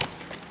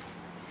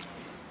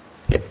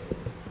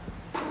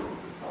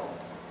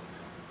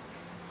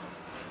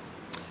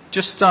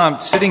Just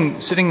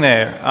sitting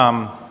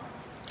there,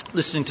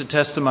 listening to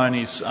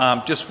testimonies,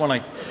 just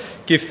want to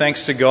give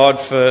thanks to God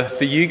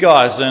for you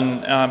guys,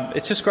 and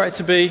it's just great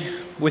to be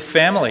with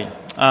family.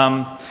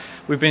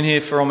 We've been here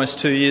for almost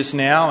 2 years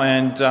now,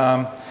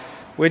 and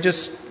we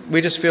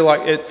just feel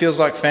like it feels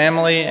like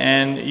family,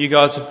 and you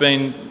guys have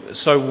been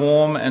so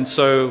warm and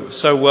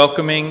so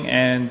welcoming,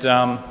 and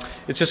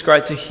it's just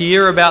great to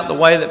hear about the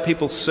way that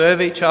people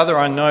serve each other.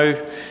 I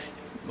know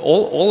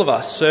all of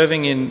us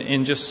serving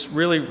in just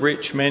really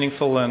rich,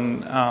 meaningful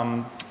and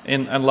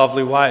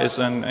lovely ways,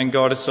 and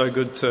God is so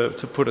good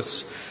to put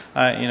us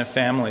in a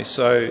family.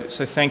 So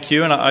thank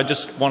you, and I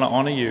just want to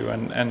honour you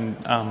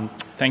and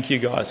thank you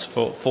guys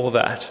for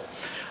that.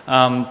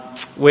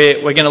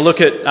 We're going to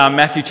look at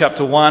Matthew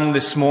chapter 1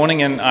 this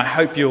morning, and I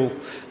hope you'll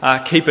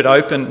keep it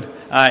open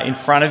in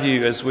front of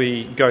you as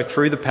we go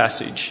through the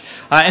passage.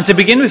 And to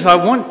begin with, I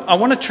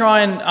want to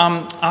try and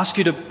ask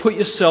you to put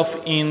yourself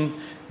in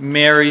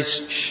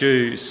Mary's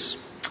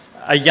shoes.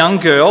 A young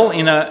girl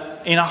in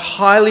a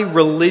highly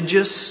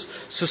religious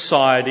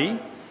society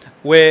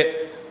where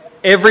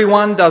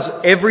everyone does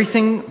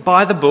everything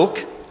by the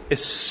book,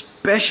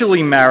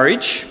 especially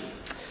marriage.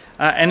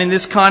 And in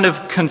this kind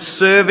of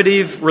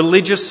conservative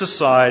religious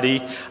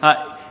society,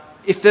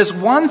 if there's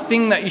one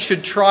thing that you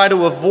should try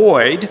to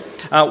avoid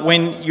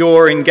when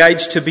you're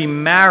engaged to be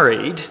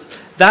married,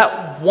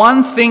 that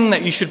one thing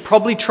that you should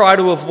probably try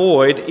to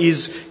avoid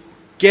is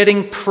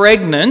getting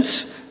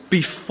pregnant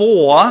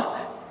before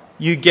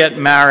you get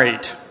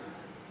married.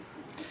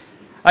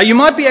 You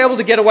might be able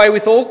to get away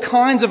with all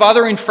kinds of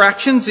other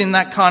infractions in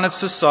that kind of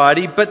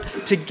society,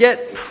 but to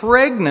get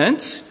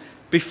pregnant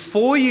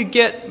before you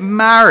get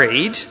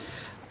married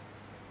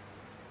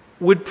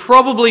would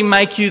probably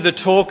make you the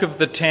talk of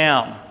the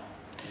town,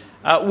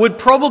 would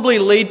probably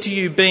lead to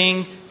you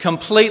being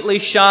completely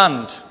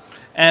shunned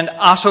and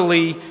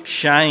utterly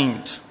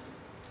shamed.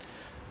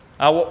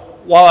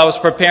 While I was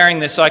preparing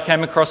this, I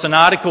came across an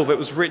article that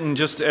was written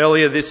just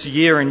earlier this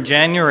year in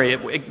January.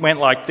 It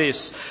went like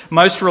this: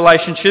 most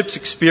relationships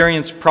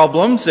experience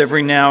problems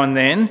every now and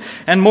then,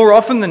 and more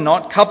often than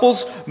not,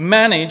 couples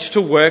manage to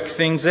work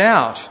things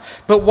out.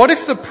 But what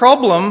if the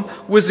problem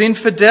was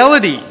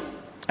infidelity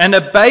and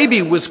a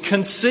baby was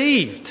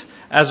conceived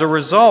as a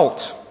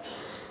result?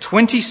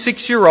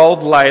 26-year-old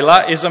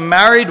Layla is a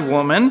married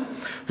woman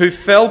who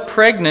fell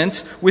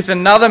pregnant with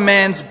another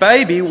man's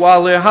baby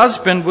while her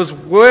husband was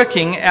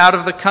working out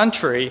of the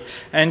country,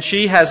 and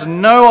she has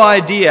no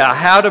idea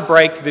how to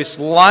break this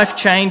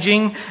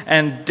life-changing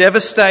and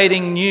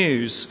devastating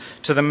news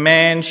to the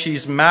man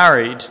she's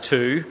married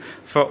to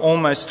for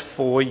almost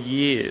 4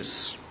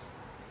 years.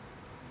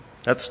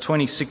 That's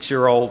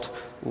 26-year-old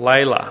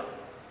Layla.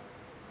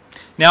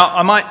 Now,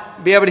 I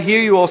might be able to hear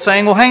you all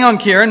saying, well, hang on,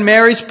 Kieran,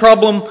 Mary's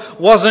problem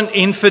wasn't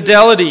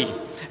infidelity.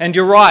 And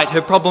you're right,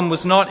 her problem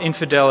was not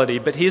infidelity,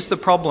 but here's the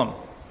problem.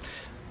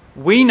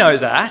 We know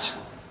that.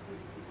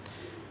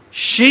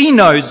 She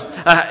knows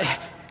that.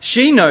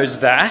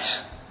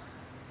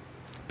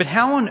 But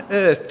how on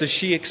earth does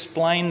she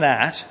explain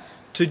that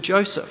to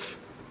Joseph?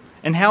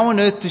 And how on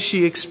earth does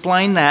she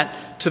explain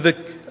that to the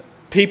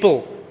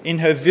people in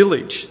her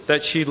village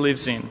that she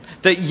lives in?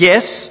 That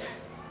yes,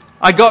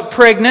 I got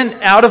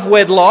pregnant out of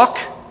wedlock,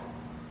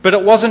 but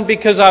it wasn't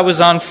because I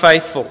was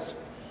unfaithful.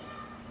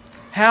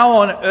 How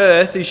on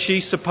earth is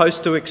she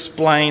supposed to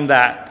explain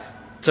that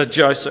to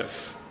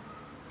Joseph?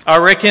 I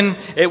reckon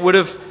it would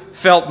have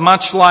felt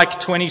much like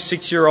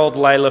 26-year-old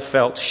Layla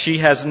felt. She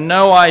has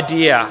no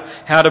idea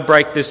how to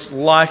break this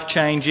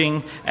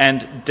life-changing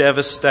and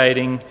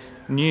devastating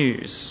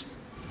news.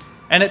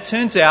 And it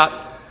turns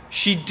out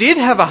she did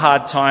have a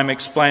hard time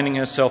explaining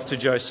herself to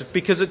Joseph,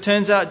 because it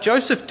turns out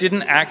Joseph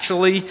didn't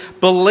actually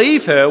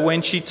believe her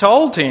when she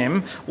told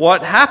him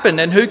what happened,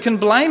 and who can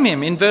blame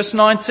him? In verse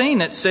 19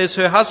 it says,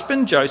 her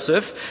husband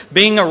Joseph,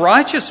 being a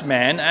righteous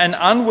man and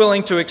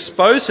unwilling to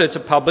expose her to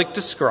public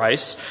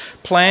disgrace,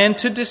 planned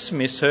to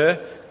dismiss her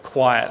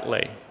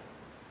quietly.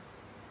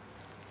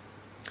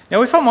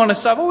 Now, if I'm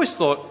honest, I've always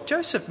thought,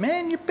 Joseph,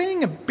 man, you're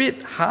being a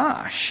bit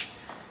harsh.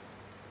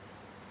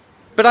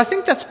 But I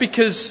think that's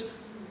because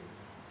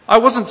I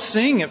wasn't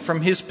seeing it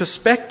from his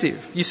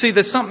perspective. You see,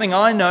 there's something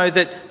I know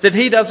that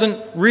he doesn't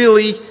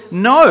really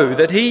know,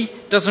 that he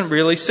doesn't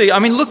really see. I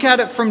mean, look at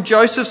it from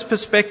Joseph's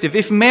perspective.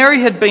 If Mary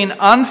had been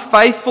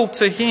unfaithful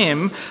to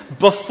him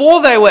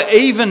before they were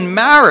even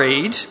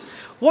married,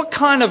 what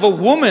kind of a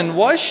woman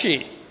was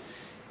she?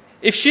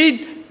 If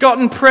she'd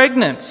gotten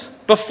pregnant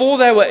before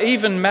they were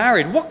even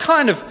married, what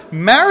kind of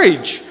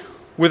marriage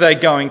were they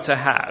going to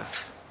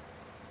have?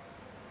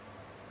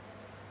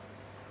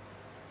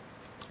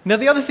 Now,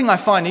 the other thing I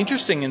find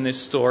interesting in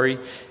this story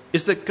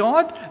is that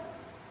God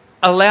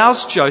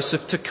allows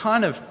Joseph to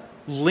kind of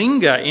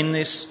linger in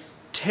this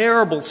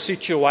terrible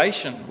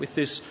situation with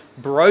this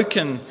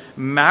broken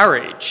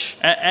marriage,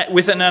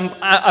 with an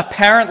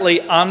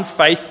apparently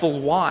unfaithful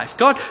wife.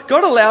 God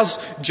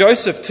allows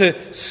Joseph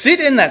to sit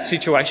in that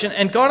situation,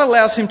 and God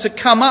allows him to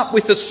come up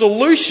with a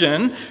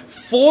solution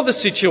for the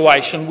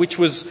situation, which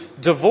was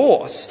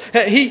divorce.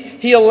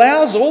 He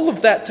allows all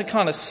of that to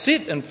kind of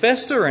sit and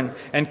fester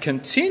and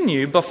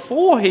continue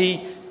before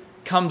he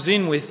comes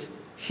in with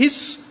his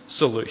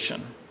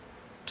solution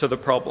to the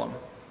problem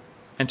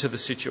and to the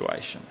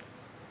situation.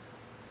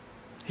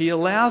 He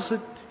allows it.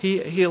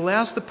 He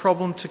allows the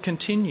problem to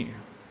continue.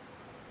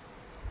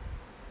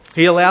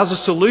 He allows a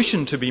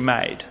solution to be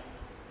made,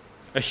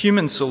 a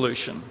human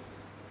solution.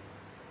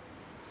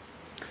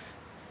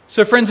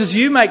 So friends, as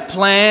you make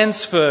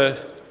plans for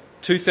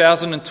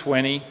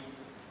 2020,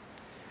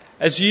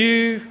 as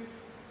you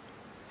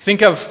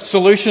think of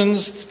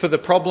solutions for the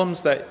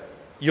problems that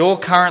you're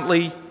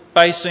currently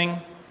facing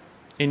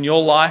in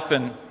your life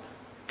and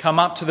come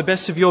up to the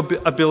best of your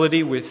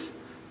ability with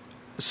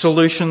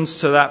solutions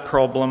to that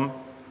problem,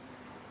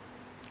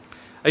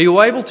 are you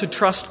able to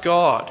trust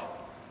God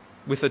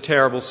with a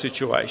terrible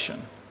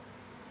situation?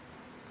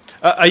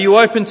 Are you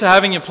open to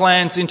having your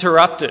plans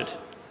interrupted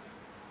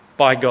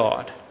by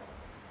God?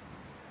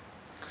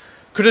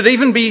 Could it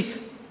even be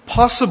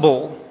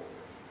possible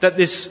that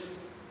this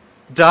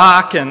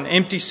dark and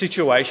empty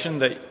situation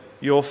that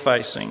you're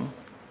facing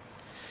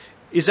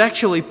is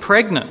actually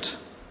pregnant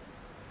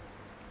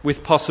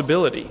with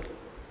possibility?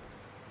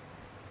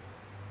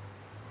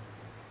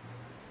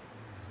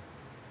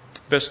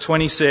 Verse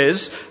 20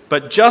 says,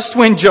 "But just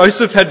when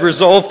Joseph had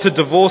resolved to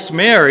divorce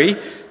Mary,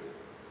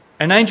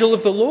 an angel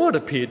of the Lord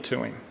appeared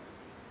to him."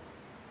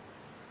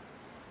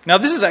 Now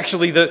this is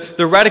actually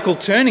the radical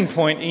turning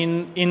point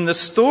in the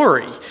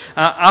story,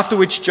 after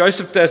which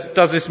Joseph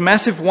does this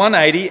massive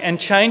 180 and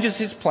changes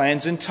his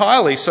plans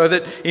entirely, so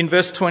that in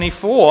verse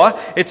 24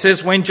 it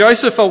says, "When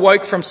Joseph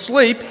awoke from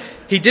sleep,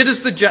 he did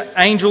as the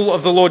angel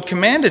of the Lord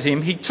commanded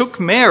him. He took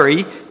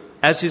Mary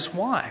as his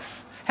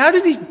wife." How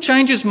did he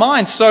change his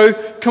mind so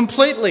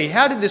completely?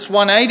 How did this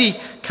 180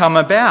 come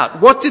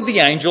about? What did the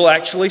angel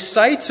actually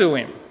say to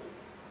him?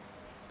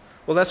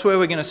 Well, that's where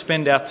we're going to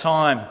spend our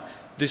time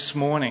this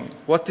morning.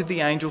 What did the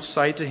angel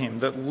say to him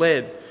that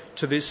led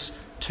to this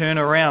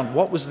turnaround?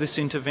 What was this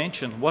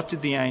intervention? What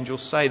did the angel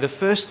say? The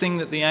first thing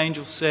that the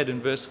angel said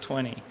in verse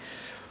 20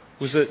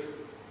 was that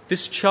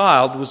this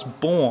child was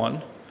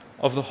born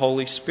of the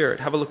Holy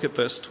Spirit. Have a look at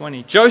verse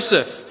 20.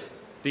 "Joseph,"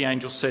 the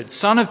angel said,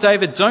 "son of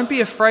David, don't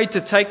be afraid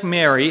to take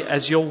Mary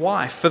as your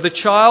wife, for the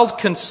child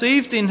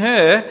conceived in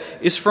her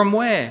is from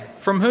where?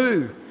 From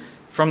who?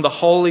 From the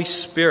Holy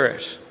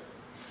Spirit."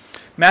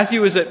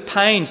 Matthew is at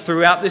pains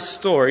throughout this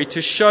story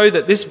to show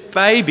that this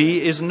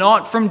baby is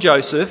not from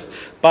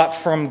Joseph, but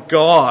from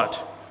God.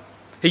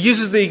 He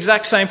uses the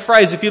exact same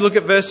phrase. If you look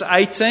at verse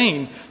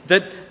 18,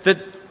 that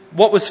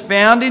what was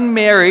found in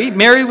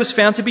Mary was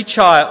found to be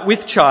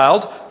with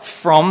child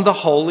from the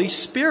Holy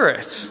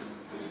Spirit.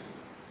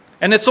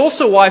 And it's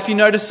also why, if you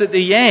notice at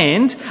the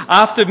end,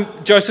 after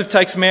Joseph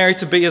takes Mary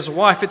to be his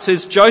wife, it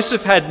says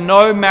Joseph had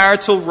no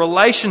marital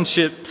relations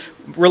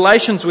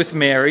with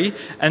Mary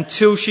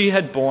until she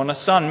had borne a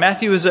son.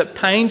 Matthew is at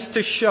pains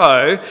to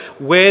show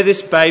where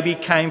this baby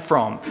came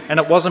from.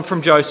 And it wasn't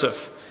from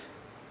Joseph.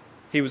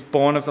 He was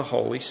born of the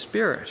Holy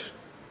Spirit.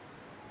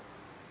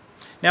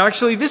 Now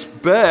actually, this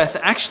birth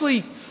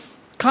actually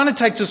kind of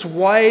takes us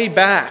way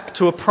back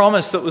to a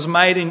promise that was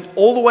made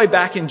all the way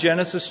back in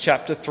Genesis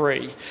chapter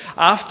 3.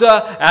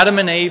 After Adam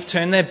and Eve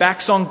turned their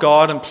backs on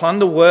God and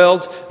plunged the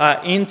world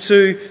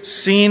into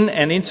sin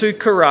and into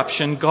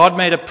corruption, God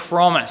made a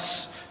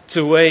promise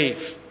to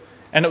Eve.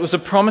 And it was a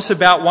promise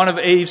about one of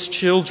Eve's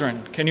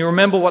children. Can you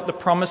remember what the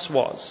promise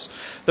was?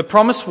 The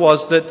promise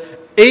was that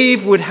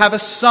Eve would have a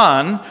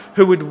son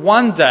who would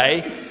one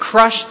day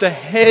crush the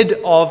head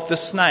of the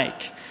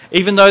snake.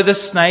 Even though the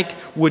snake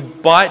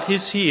would bite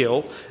his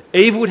heel,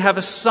 Eve would have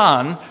a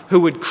son who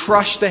would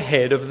crush the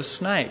head of the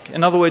snake.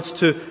 In other words,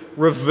 to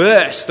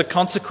reverse the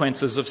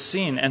consequences of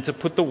sin and to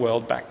put the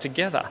world back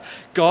together.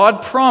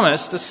 God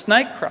promised a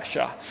snake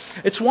crusher.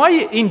 It's why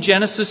in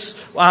Genesis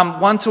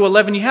 1 to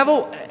 11,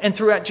 and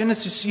throughout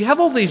Genesis, you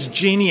have all these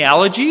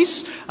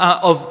genealogies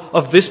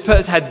of this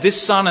person had this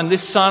son and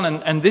this son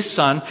and this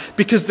son,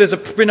 because there's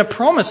been a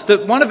promise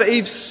that one of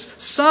Eve's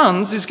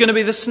sons is going to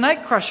be the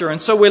snake crusher.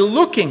 And so we're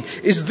looking,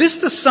 is this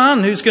the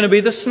son who's going to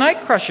be the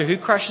snake crusher, who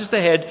crushes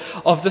the head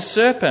of the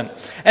serpent?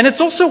 And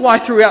it's also why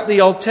throughout the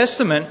Old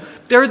Testament,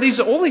 there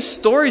are all these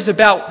stories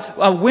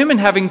about women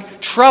having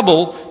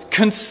trouble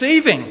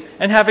conceiving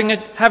and having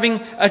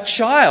a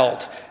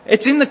child.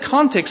 It's in the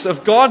context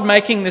of God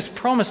making this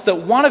promise that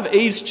one of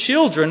Eve's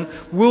children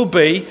will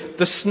be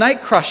the snake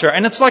crusher.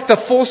 And it's like the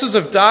forces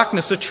of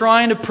darkness are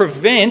trying to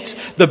prevent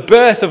the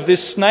birth of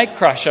this snake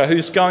crusher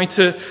who's going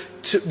to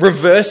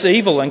reverse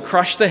evil and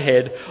crush the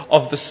head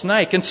of the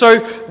snake. And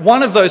so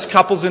one of those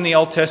couples in the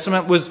Old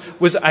Testament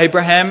was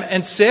Abraham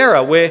and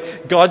Sarah, where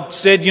God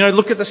said,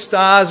 look at the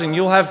stars and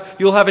you'll have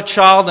a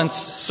child, and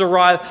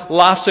Sarai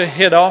laughs her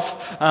head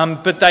off,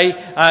 but they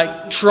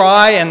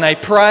try and they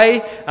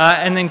pray,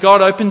 and then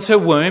God opens her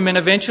womb, and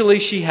eventually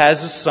she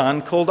has a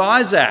son called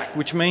Isaac,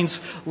 which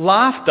means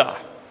laughter.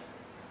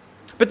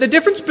 But the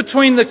difference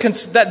between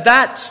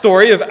that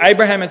story of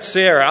Abraham and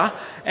Sarah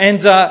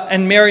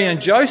and Mary and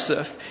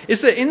Joseph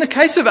is that in the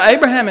case of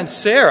Abraham and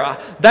Sarah,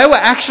 they were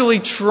actually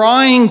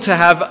trying to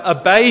have a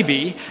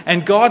baby,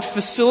 and God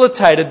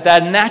facilitated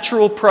that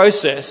natural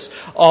process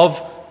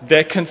of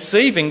their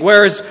conceiving.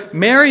 Whereas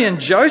Mary and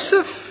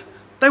Joseph,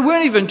 they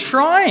weren't even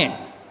trying.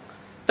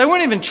 They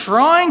weren't even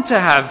trying to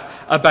have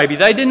a baby.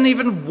 They didn't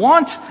even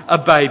want a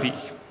baby.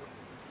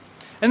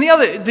 And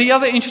the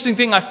other interesting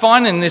thing I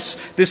find in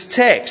this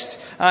text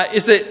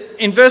is that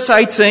in verse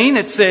 18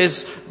 it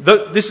says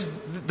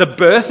the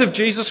birth of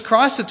Jesus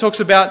Christ. It talks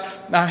about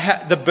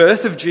the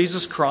birth of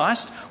Jesus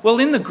Christ. Well,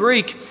 in the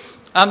Greek,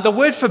 the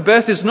word for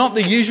birth is not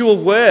the usual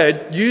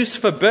word used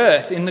for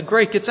birth in the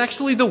Greek. It's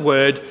actually the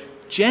word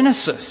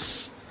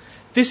Genesis.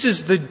 This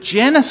is the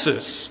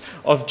genesis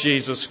of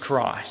Jesus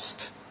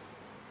Christ.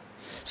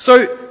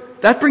 So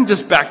that brings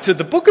us back to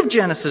the book of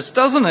Genesis,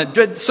 doesn't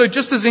it? So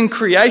just as in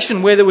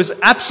creation, where there was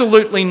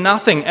absolutely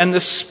nothing and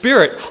the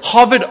Spirit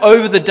hovered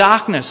over the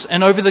darkness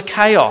and over the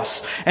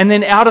chaos, and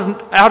then out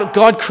of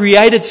God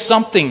created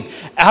something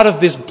out of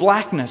this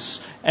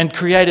blackness and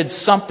created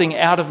something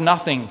out of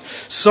nothing.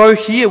 So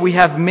here we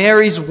have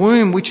Mary's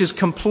womb, which is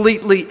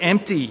completely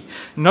empty.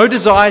 No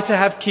desire to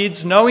have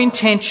kids, no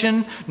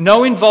intention,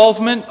 no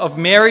involvement of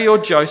Mary or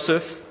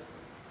Joseph.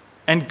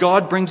 And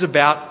God brings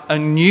about a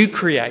new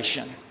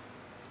creation,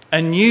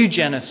 a new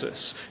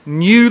Genesis,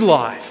 new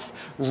life,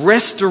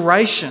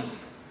 restoration.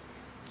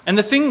 And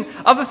the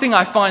other thing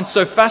I find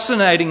so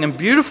fascinating and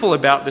beautiful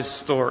about this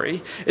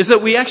story is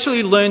that we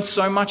actually learn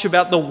so much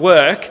about the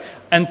work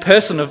and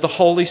person of the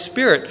Holy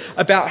Spirit,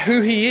 about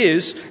who he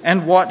is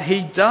and what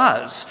he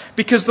does.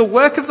 Because the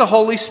work of the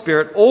Holy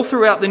Spirit all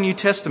throughout the New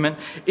Testament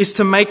is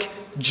to make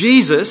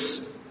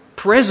Jesus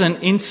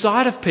present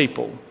inside of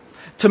people,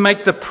 to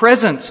make the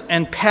presence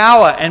and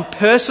power and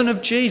person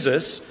of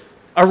Jesus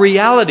a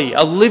reality,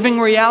 a living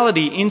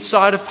reality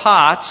inside of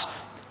hearts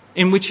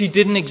in which he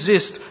didn't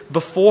exist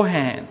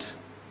beforehand.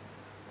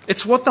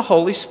 It's what the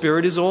Holy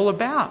Spirit is all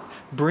about,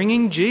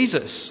 bringing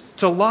Jesus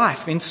to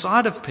life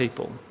inside of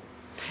people.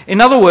 In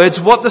other words,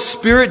 what the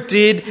Spirit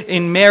did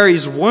in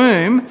Mary's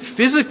womb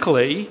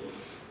physically,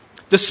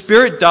 the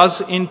Spirit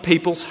does in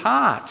people's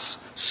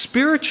hearts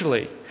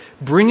spiritually,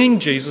 bringing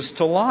Jesus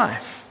to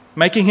life,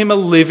 making him a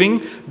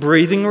living,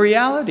 breathing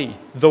reality.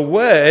 The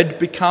Word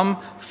become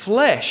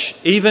flesh.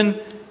 Even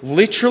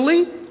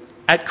literally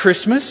at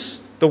Christmas,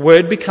 the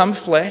Word become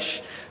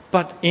flesh,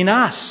 but in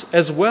us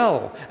as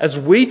well, as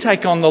we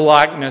take on the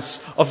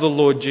likeness of the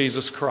Lord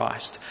Jesus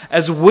Christ,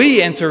 as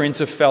we enter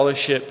into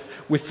fellowship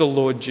with the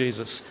Lord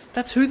Jesus.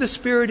 That's who the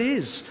Spirit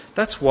is.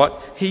 That's what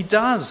he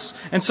does.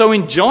 And so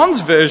in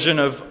John's version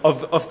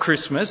of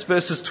Christmas,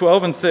 verses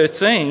 12 and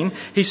 13,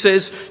 he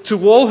says,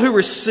 "To all who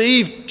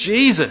received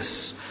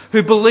Jesus,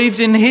 who believed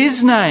in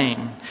his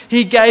name,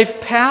 he gave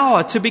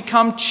power to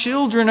become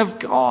children of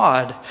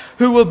God,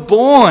 who were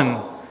born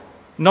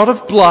not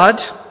of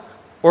blood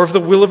or of the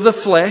will of the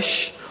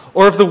flesh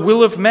or of the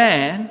will of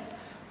man,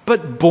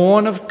 but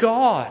born of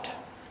God."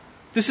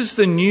 This is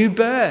the new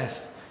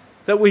birth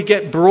that we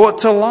get brought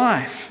to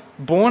life,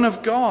 born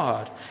of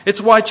God.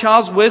 It's why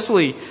Charles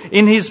Wesley,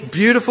 in his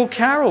beautiful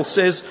carol,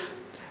 says,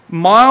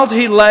 "Mild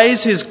he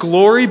lays his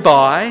glory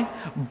by,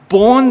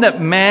 born that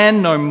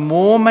man no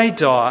more may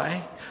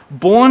die,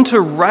 born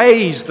to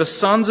raise the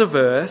sons of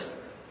earth,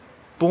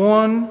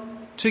 born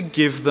to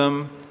give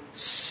them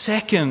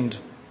second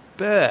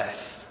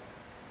birth."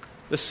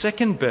 The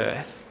second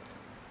birth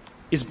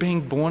is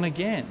being born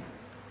again.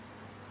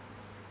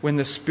 When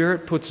the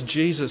Spirit puts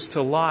Jesus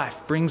to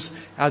life, brings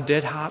our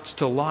dead hearts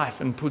to life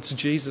and puts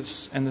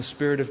Jesus and the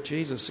Spirit of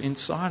Jesus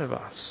inside of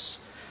us.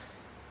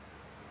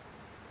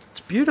 It's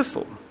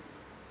beautiful.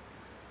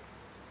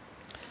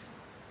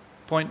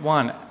 Point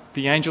 1,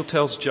 the angel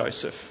tells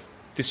Joseph,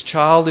 this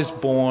child is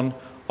born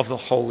of the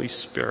Holy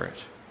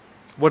Spirit.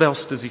 What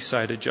else does he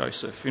say to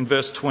Joseph? In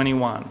verse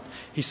 21,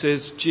 he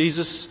says,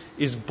 Jesus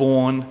is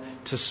born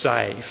to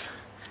save.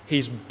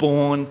 He's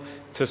born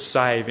to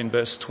save in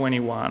verse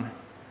 21.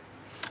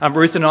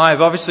 Ruth and I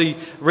have obviously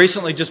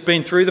recently just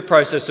been through the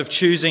process of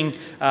choosing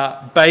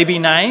baby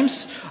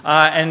names,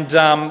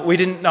 and we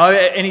didn't know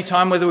at any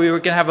time whether we were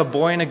going to have a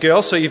boy and a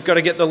girl, so you've got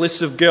to get the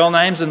list of girl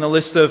names and the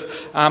list of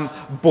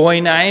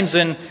boy names,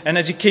 and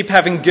as you keep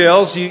having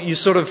girls, you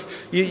sort of,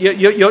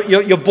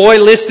 your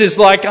boy list is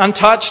like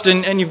untouched,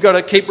 and you've got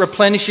to keep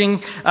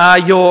replenishing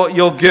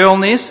your girl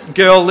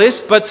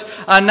list, but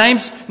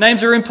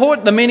names are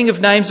important. The meaning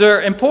of names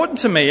are important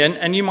to me,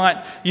 and you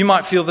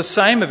might feel the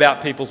same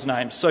about people's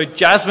names. So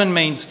Jasmine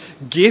means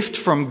gift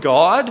from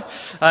God.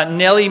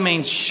 Nellie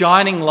means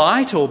shining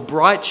light or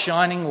bright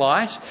shining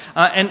light.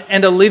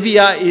 And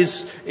Olivia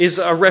is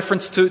a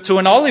reference to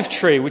an olive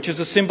tree, which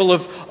is a symbol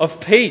of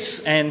peace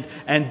and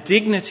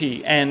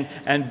dignity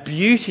and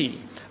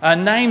beauty.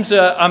 Names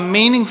are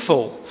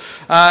meaningful.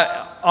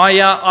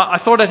 I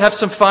thought I'd have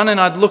some fun and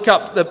I'd look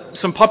up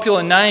some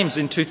popular names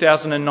in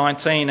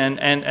 2019,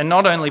 and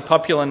not only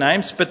popular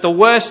names, but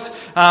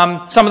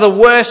some of the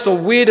worst or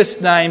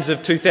weirdest names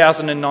of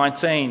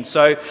 2019.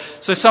 So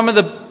some of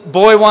the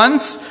boy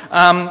ones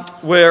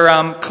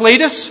were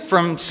Cletus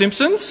from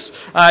Simpsons,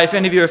 if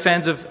any of you are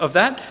fans of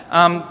that.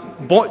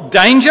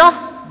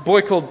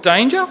 Boy called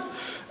Danger.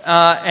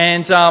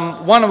 And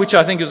one of which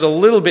I think is a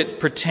little bit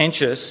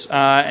pretentious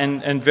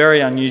and very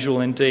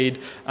unusual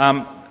indeed.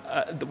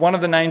 One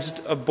of the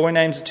boy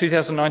names of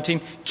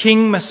 2019,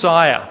 King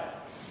Messiah.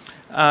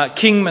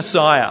 King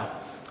Messiah.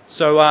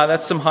 So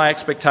that's some high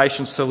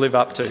expectations to live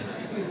up to.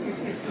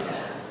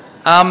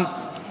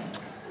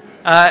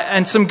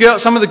 And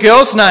some of the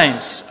girls'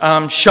 names,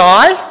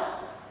 Shy,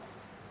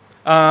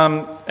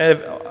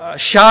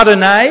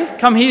 Chardonnay.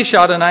 Come here,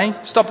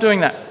 Chardonnay. Stop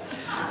doing that.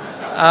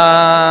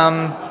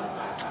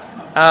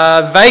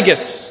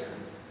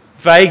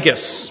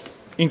 Vegas.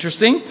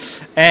 Interesting.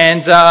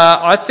 And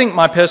I think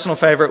my personal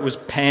favourite was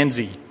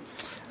Pansy.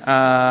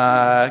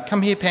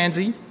 Come here,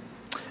 Pansy.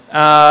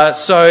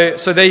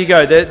 So there you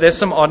go. There's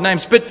some odd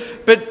names. But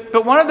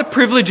one of the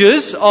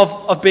privileges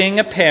of being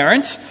a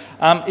parent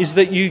is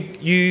that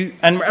you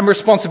and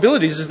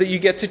responsibilities is that you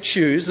get to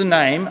choose the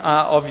name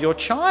of your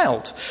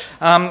child.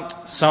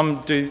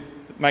 Some do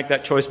make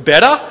that choice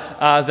better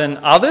than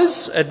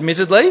others,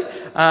 admittedly.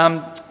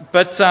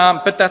 But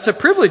that's a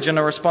privilege and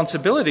a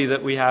responsibility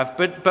that we have.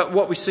 But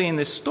what we see in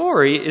this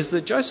story is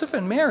that Joseph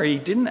and Mary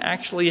didn't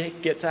actually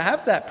get to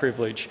have that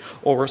privilege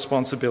or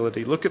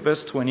responsibility. Look at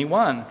verse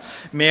 21.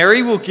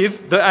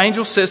 The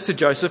angel says to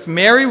Joseph,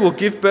 Mary will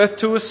give birth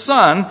to a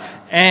son,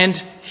 and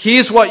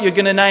here's what you're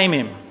going to name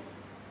him.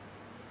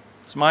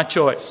 It's my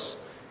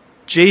choice.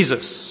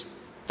 Jesus.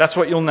 That's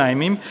what you'll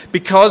name him,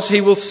 because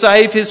he will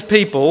save his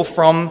people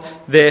from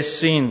their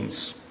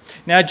sins.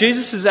 Now,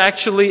 Jesus is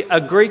actually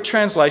a Greek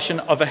translation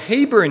of a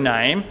Hebrew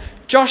name,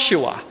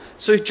 Joshua.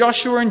 So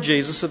Joshua and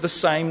Jesus are the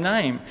same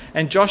name.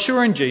 And Joshua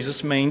and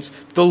Jesus means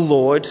the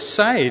Lord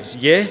saves.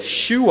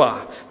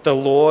 Yeshua, the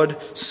Lord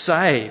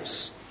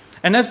saves.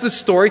 And as the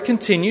story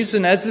continues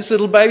and as this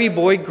little baby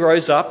boy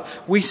grows up,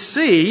 we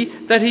see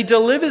that he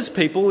delivers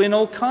people in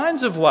all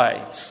kinds of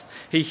ways.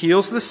 He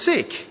heals the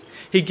sick.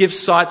 He gives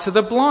sight to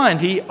the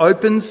blind. He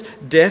opens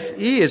deaf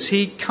ears.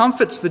 He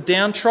comforts the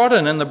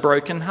downtrodden and the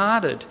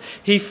brokenhearted.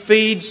 He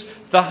feeds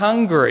the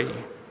hungry.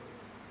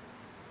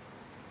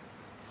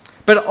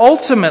 But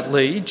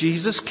ultimately,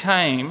 Jesus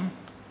came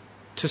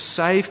to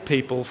save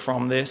people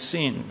from their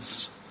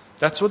sins.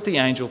 That's what the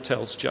angel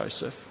tells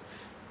Joseph.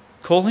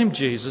 Call him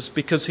Jesus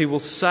because he will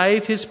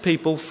save his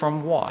people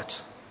from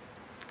what?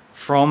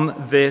 From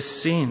their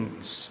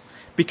sins.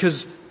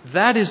 Because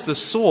that is the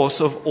source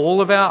of all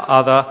of our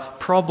other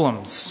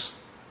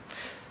problems.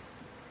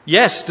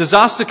 Yes,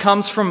 disaster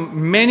comes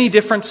from many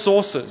different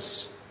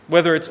sources,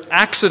 whether it's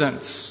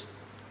accidents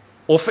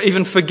or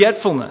even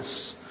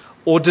forgetfulness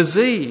or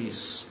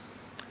disease.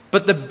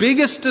 But the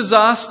biggest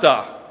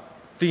disaster,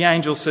 the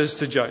angel says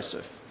to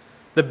Joseph,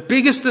 the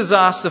biggest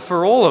disaster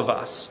for all of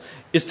us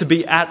is to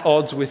be at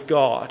odds with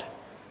God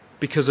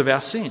because of our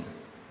sin.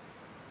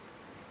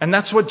 And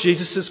that's what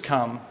Jesus has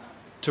come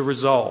to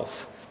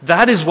resolve.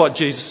 That is what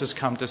Jesus has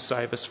come to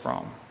save us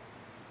from.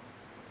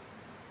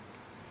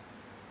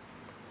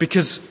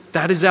 Because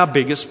that is our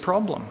biggest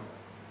problem.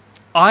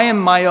 I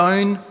am my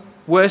own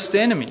worst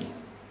enemy.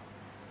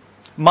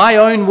 My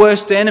own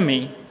worst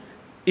enemy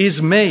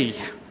is me.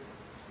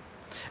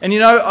 And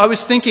I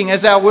was thinking,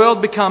 as our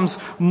world becomes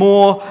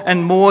more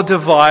and more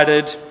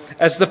divided,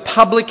 as the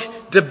public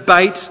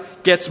debate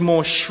gets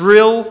more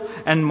shrill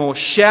and more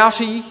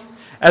shouty,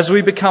 as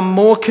we become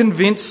more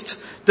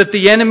convinced that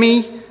the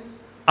enemy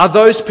are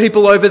those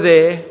people over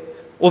there,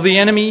 or the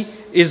enemy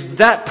is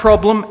that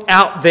problem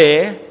out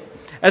there,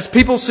 as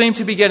people seem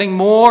to be getting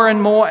more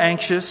and more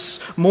anxious,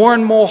 more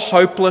and more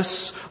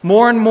hopeless,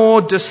 more and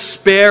more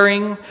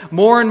despairing,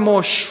 more and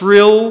more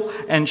shrill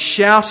and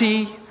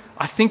shouty,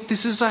 I think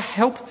this is a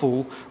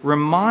helpful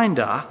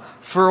reminder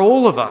for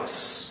all of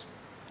us.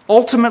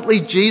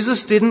 Ultimately,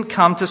 Jesus didn't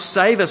come to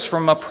save us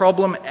from a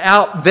problem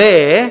out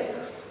there.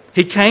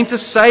 He came to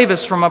save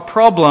us from a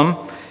problem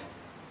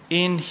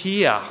in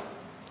here.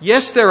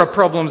 Yes, there are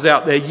problems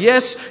out there.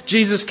 Yes,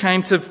 Jesus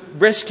came to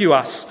rescue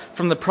us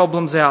from the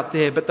problems out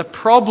there. But the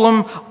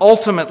problem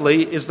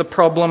ultimately is the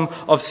problem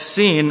of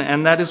sin,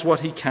 and that is what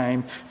he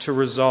came to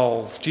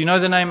resolve. Do you know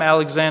the name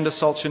Alexander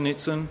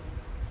Solzhenitsyn?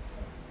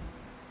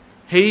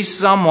 He's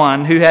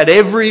someone who had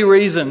every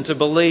reason to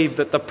believe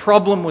that the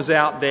problem was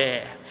out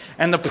there,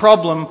 and the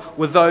problem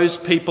were those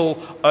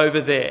people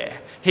over there.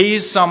 He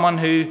is someone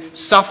who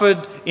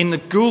suffered in the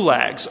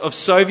gulags of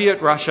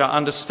Soviet Russia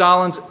under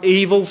Stalin's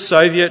evil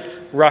Soviet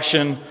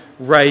Russian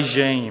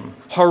regime.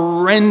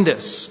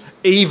 Horrendous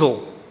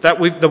evil that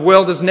the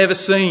world has never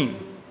seen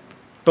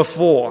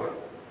before.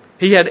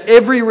 He had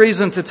every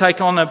reason to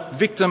take on a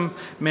victim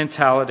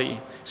mentality,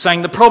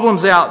 saying the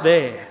problem's out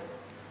there.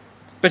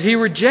 But he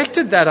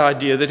rejected that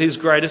idea that his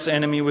greatest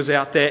enemy was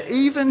out there.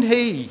 Even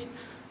he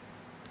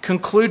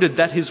concluded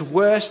that his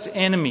worst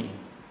enemy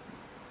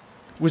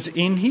was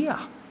in here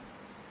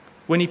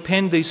when he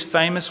penned these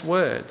famous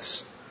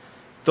words.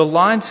 The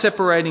line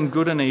separating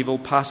good and evil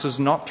passes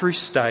not through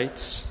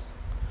states,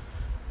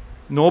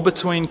 nor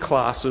between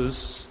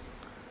classes,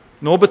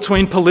 nor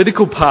between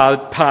political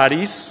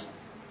parties,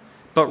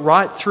 but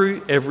right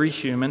through every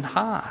human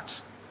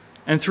heart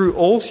and through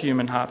all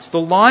human hearts.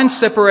 The line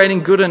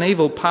separating good and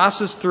evil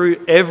passes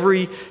through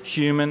every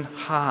human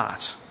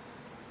heart.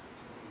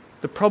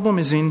 The problem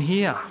is in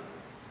here.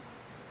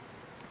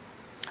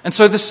 And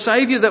so the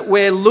Saviour that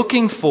we're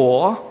looking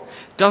for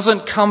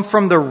doesn't come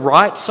from the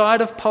right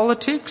side of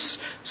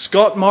politics,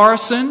 Scott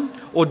Morrison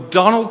or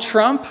Donald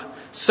Trump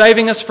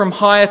saving us from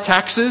higher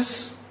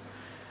taxes.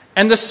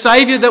 And the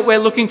Saviour that we're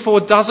looking for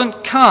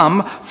doesn't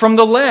come from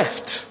the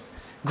left.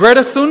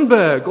 Greta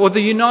Thunberg or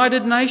the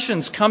United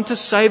Nations come to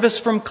save us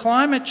from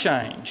climate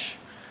change.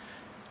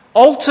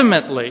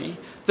 Ultimately,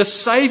 the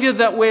Saviour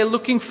that we're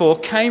looking for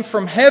came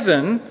from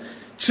heaven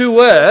to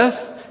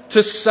earth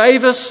to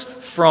save us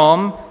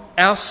from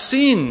our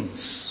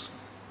sins.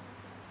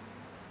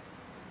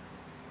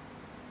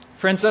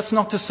 Friends, that's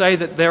not to say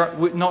that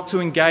we're not to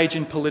engage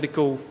in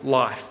political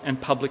life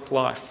and public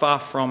life. Far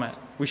from it.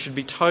 We should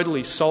be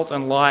totally salt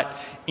and light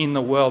in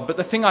the world. But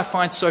the thing I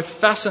find so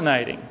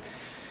fascinating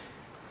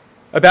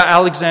about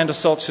Alexander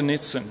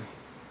Solzhenitsyn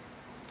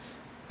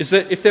is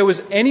that if there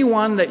was any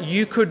one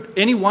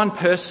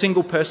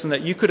single person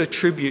that you could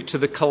attribute to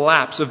the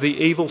collapse of the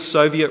evil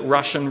Soviet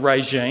Russian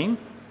regime,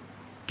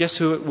 guess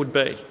who it would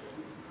be?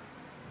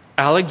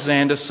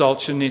 Alexander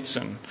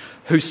Solzhenitsyn,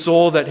 who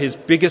saw that his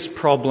biggest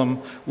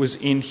problem was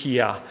in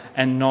here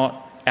and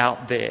not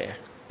out there.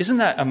 Isn't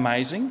that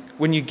amazing?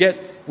 When you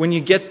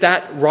get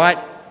that right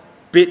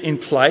bit in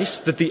place,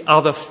 that the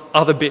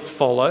other bit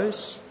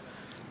follows.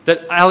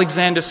 That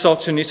Alexander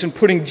Solzhenitsyn,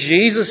 putting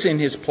Jesus in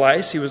his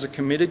place, he was a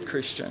committed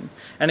Christian,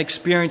 and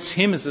experienced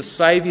him as a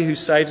Saviour who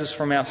saves us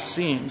from our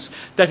sins,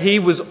 that he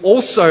was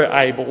also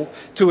able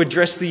to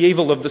address the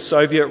evil of the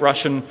Soviet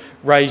Russian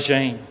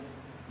regime.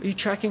 Are you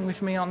tracking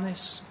with me on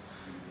this?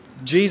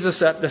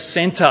 Jesus at the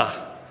centre.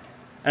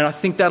 And I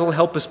think that'll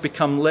help us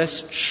become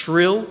less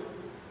shrill,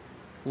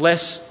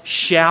 less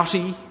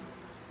shouty,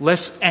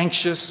 less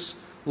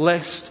anxious,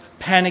 less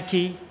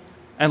panicky,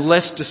 and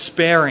less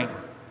despairing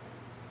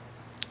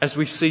as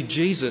we see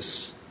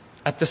Jesus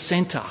at the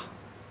centre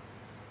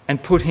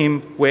and put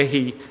him where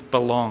he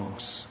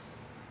belongs.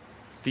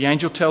 The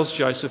angel tells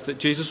Joseph that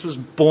Jesus was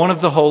born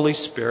of the Holy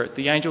Spirit.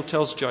 The angel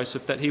tells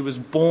Joseph that he was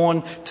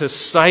born to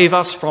save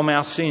us from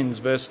our sins,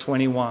 verse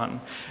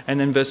 21. And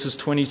then verses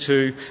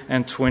 22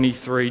 and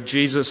 23.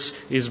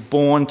 Jesus is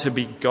born to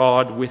be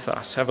God with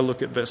us. Have a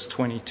look at verse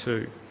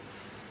 22.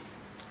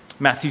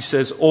 Matthew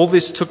says, all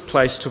this took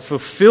place to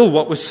fulfill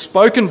what was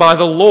spoken by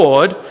the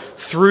Lord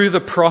through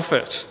the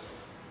prophet.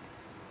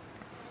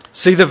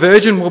 See, the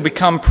virgin will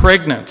become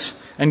pregnant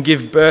and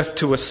give birth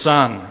to a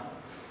son,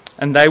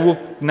 and they will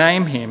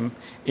name him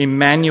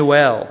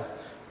Emmanuel,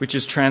 which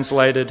is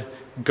translated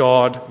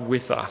God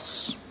with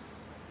us.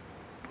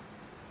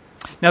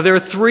 Now, there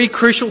are three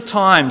crucial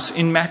times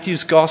in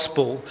Matthew's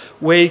Gospel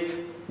where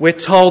we're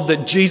told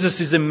that Jesus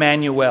is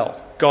Emmanuel,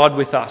 God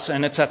with us,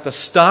 and it's at the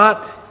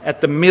start,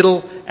 at the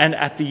middle, and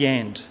at the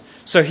end.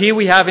 So here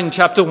we have in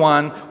chapter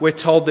 1, we're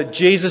told that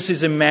Jesus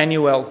is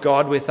Emmanuel,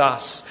 God with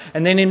us.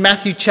 And then in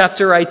Matthew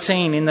chapter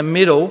 18, in the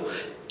middle,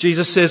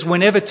 Jesus says,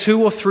 whenever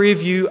 2 or 3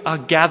 of you are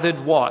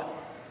gathered, what?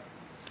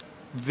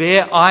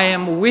 There I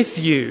am with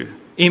you,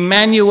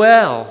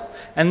 Emmanuel.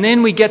 And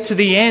then we get to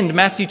the end,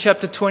 Matthew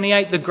chapter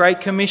 28, the Great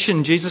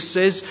Commission. Jesus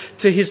says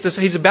to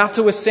he's about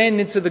to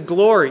ascend into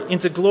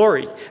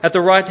glory at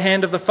the right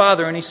hand of the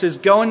Father. And he says,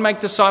 go and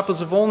make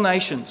disciples of all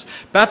nations,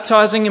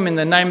 baptizing them in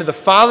the name of the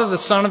Father, the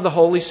Son, of the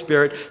Holy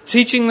Spirit,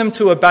 teaching them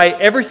to obey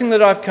everything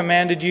that I've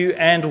commanded you.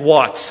 And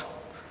what?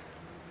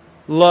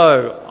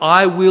 Lo,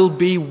 I will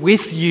be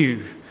with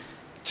you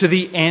to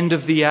the end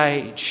of the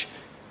age.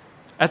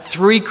 At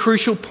 3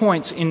 crucial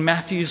points in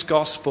Matthew's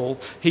Gospel,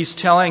 he's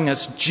telling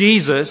us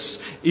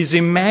Jesus is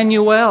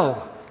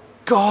Emmanuel,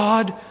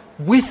 God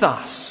with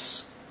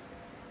us.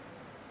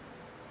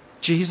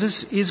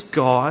 Jesus is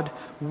God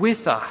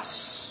with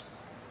us.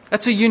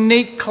 That's a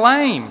unique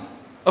claim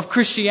of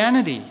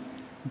Christianity.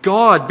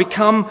 God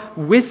become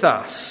with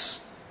us.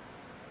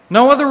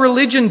 No other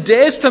religion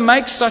dares to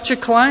make such a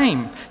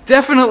claim.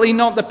 Definitely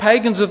not the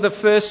pagans of the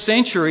first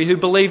century who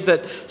believed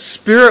that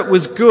spirit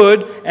was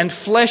good and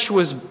flesh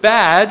was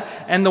bad,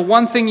 and the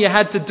one thing you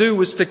had to do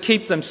was to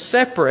keep them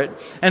separate.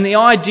 And the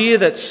idea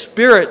that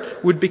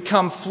spirit would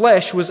become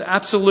flesh was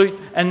absolute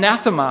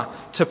anathema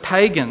to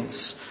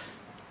pagans.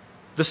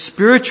 The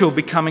spiritual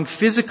becoming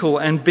physical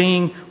and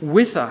being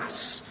with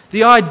us.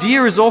 The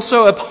idea is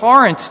also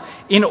abhorrent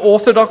in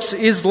Orthodox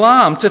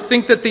Islam, to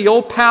think that the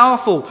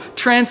all-powerful,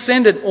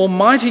 transcendent,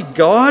 almighty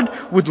God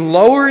would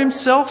lower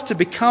himself to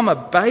become a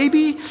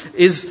baby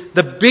is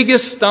the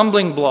biggest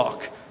stumbling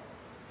block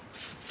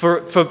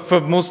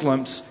for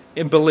Muslims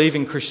in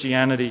believing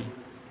Christianity,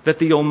 that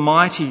the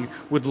Almighty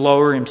would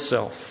lower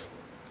himself.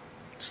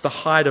 It's the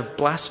height of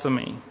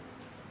blasphemy.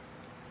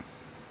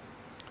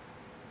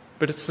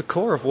 But it's the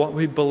core of what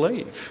we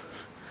believe.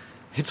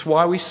 It's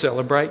why we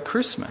celebrate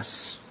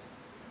Christmas.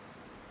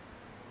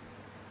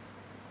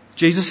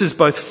 Jesus is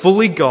both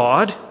fully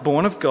God,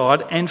 born of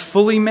God, and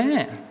fully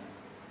man.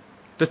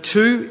 The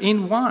two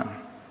in one.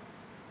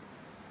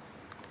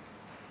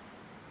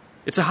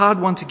 It's a hard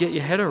one to get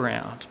your head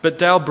around. But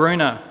Dale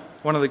Bruner,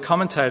 one of the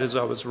commentators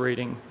I was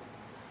reading,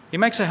 he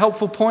makes a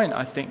helpful point,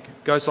 I think.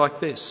 It goes like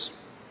this.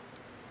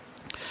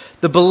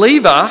 The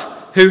believer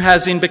who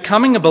has, in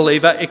becoming a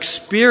believer,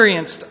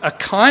 experienced a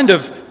kind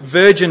of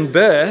virgin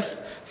birth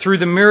through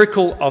the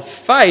miracle of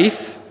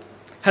faith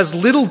has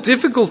little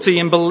difficulty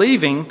in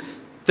believing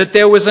that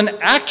there was an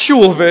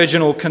actual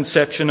virginal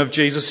conception of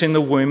Jesus in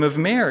the womb of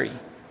Mary.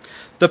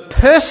 The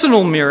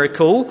personal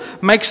miracle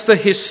makes the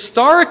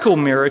historical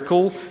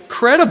miracle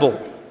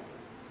credible.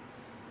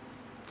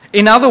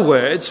 In other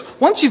words,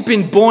 once you've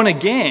been born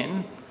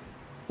again,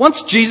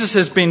 once Jesus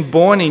has been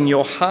born in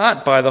your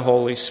heart by the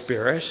Holy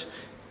Spirit,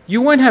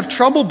 you won't have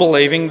trouble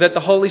believing that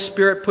the Holy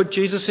Spirit put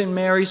Jesus in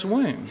Mary's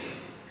womb.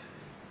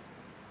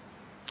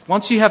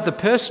 Once you have the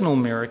personal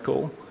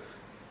miracle,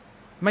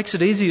 it makes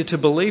it easier to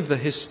believe the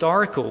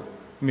historical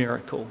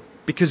miracle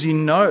because you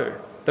know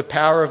the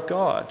power of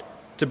God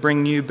to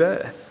bring new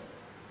birth.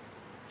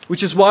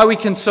 Which is why we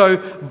can so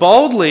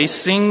boldly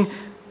sing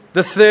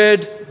the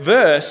third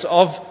verse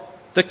of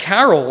the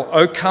carol,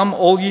 O come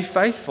all ye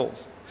faithful.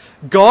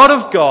 God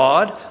of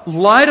God,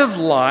 light of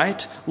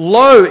light,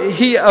 lo,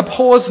 he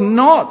abhors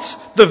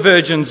not the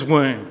virgin's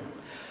womb.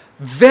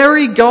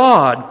 Very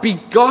God,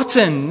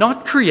 begotten,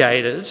 not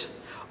created,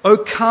 O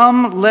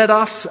come, let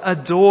us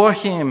adore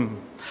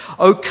him.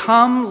 O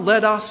come,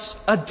 let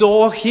us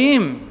adore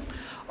him.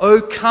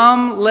 O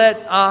come, let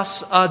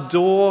us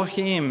adore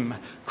him.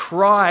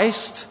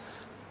 Christ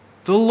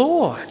the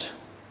Lord.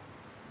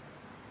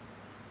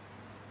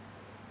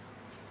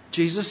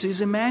 Jesus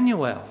is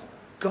Emmanuel,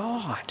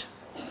 God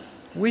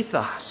with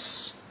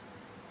us.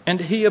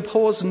 And he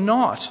abhors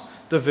not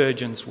the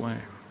virgin's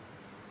womb.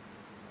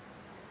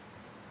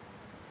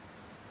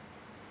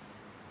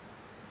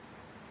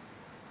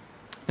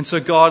 And so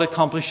God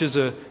accomplishes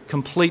a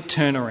complete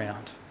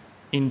turnaround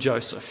in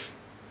Joseph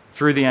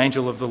through the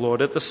angel of the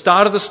Lord. At the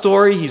start of the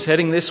story, he's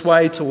heading this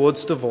way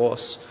towards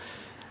divorce.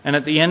 And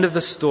at the end of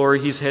the story,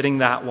 he's heading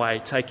that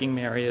way, taking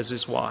Mary as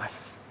his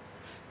wife.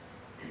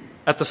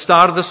 At the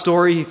start of the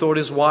story, he thought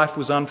his wife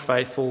was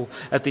unfaithful.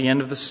 At the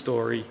end of the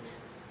story,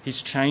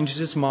 he's changed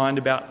his mind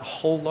about a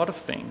whole lot of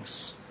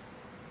things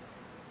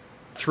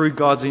through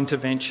God's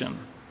intervention,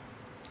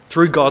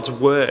 through God's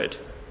word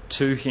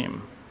to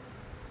him.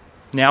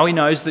 Now he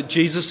knows that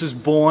Jesus is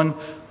born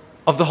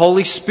of the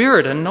Holy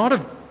Spirit and not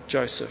of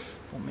Joseph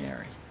or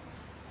Mary.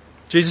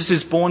 Jesus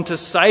is born to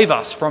save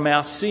us from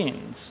our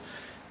sins.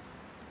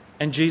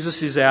 And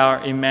Jesus is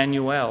our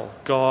Emmanuel,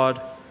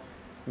 God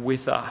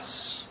with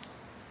us.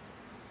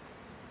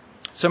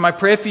 So my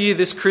prayer for you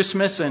this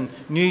Christmas and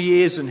New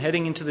Year's and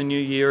heading into the new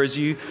year as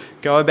you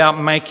go about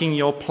making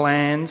your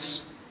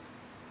plans,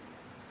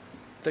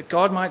 that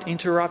God might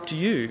interrupt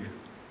you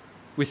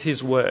with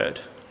his word,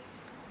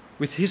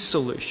 with his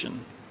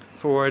solution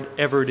for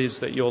whatever it is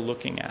that you're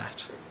looking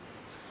at.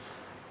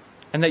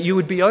 And that you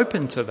would be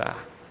open to that.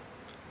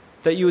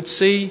 That you would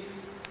see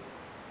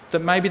that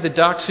maybe the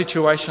dark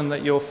situation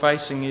that you're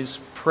facing is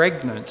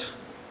pregnant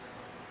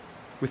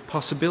with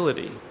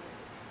possibility.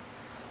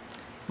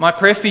 My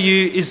prayer for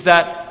you is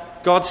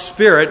that God's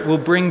Spirit will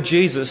bring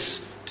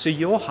Jesus to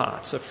your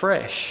hearts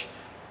afresh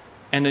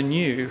and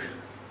anew,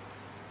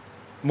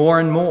 more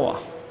and more,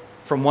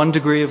 from one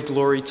degree of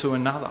glory to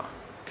another,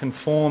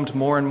 conformed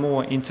more and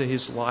more into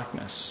his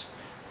likeness,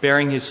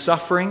 bearing his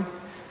suffering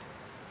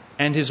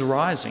and his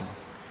rising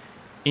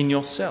in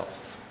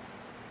yourself.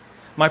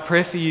 My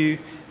prayer for you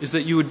is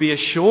that you would be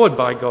assured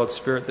by God's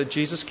Spirit that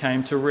Jesus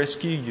came to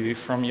rescue you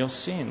from your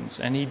sins,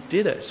 and he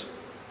did it.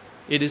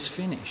 It is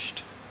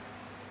finished.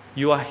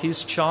 You are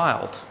his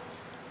child,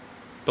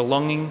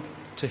 belonging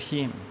to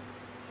him.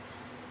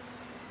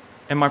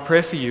 And my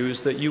prayer for you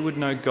is that you would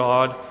know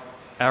God,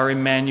 our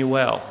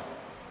Emmanuel,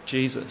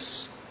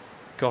 Jesus.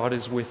 God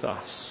is with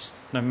us.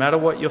 No matter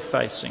what you're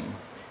facing,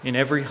 in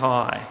every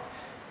high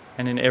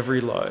and in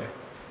every low,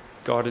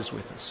 God is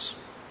with us.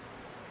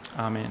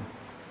 Amen.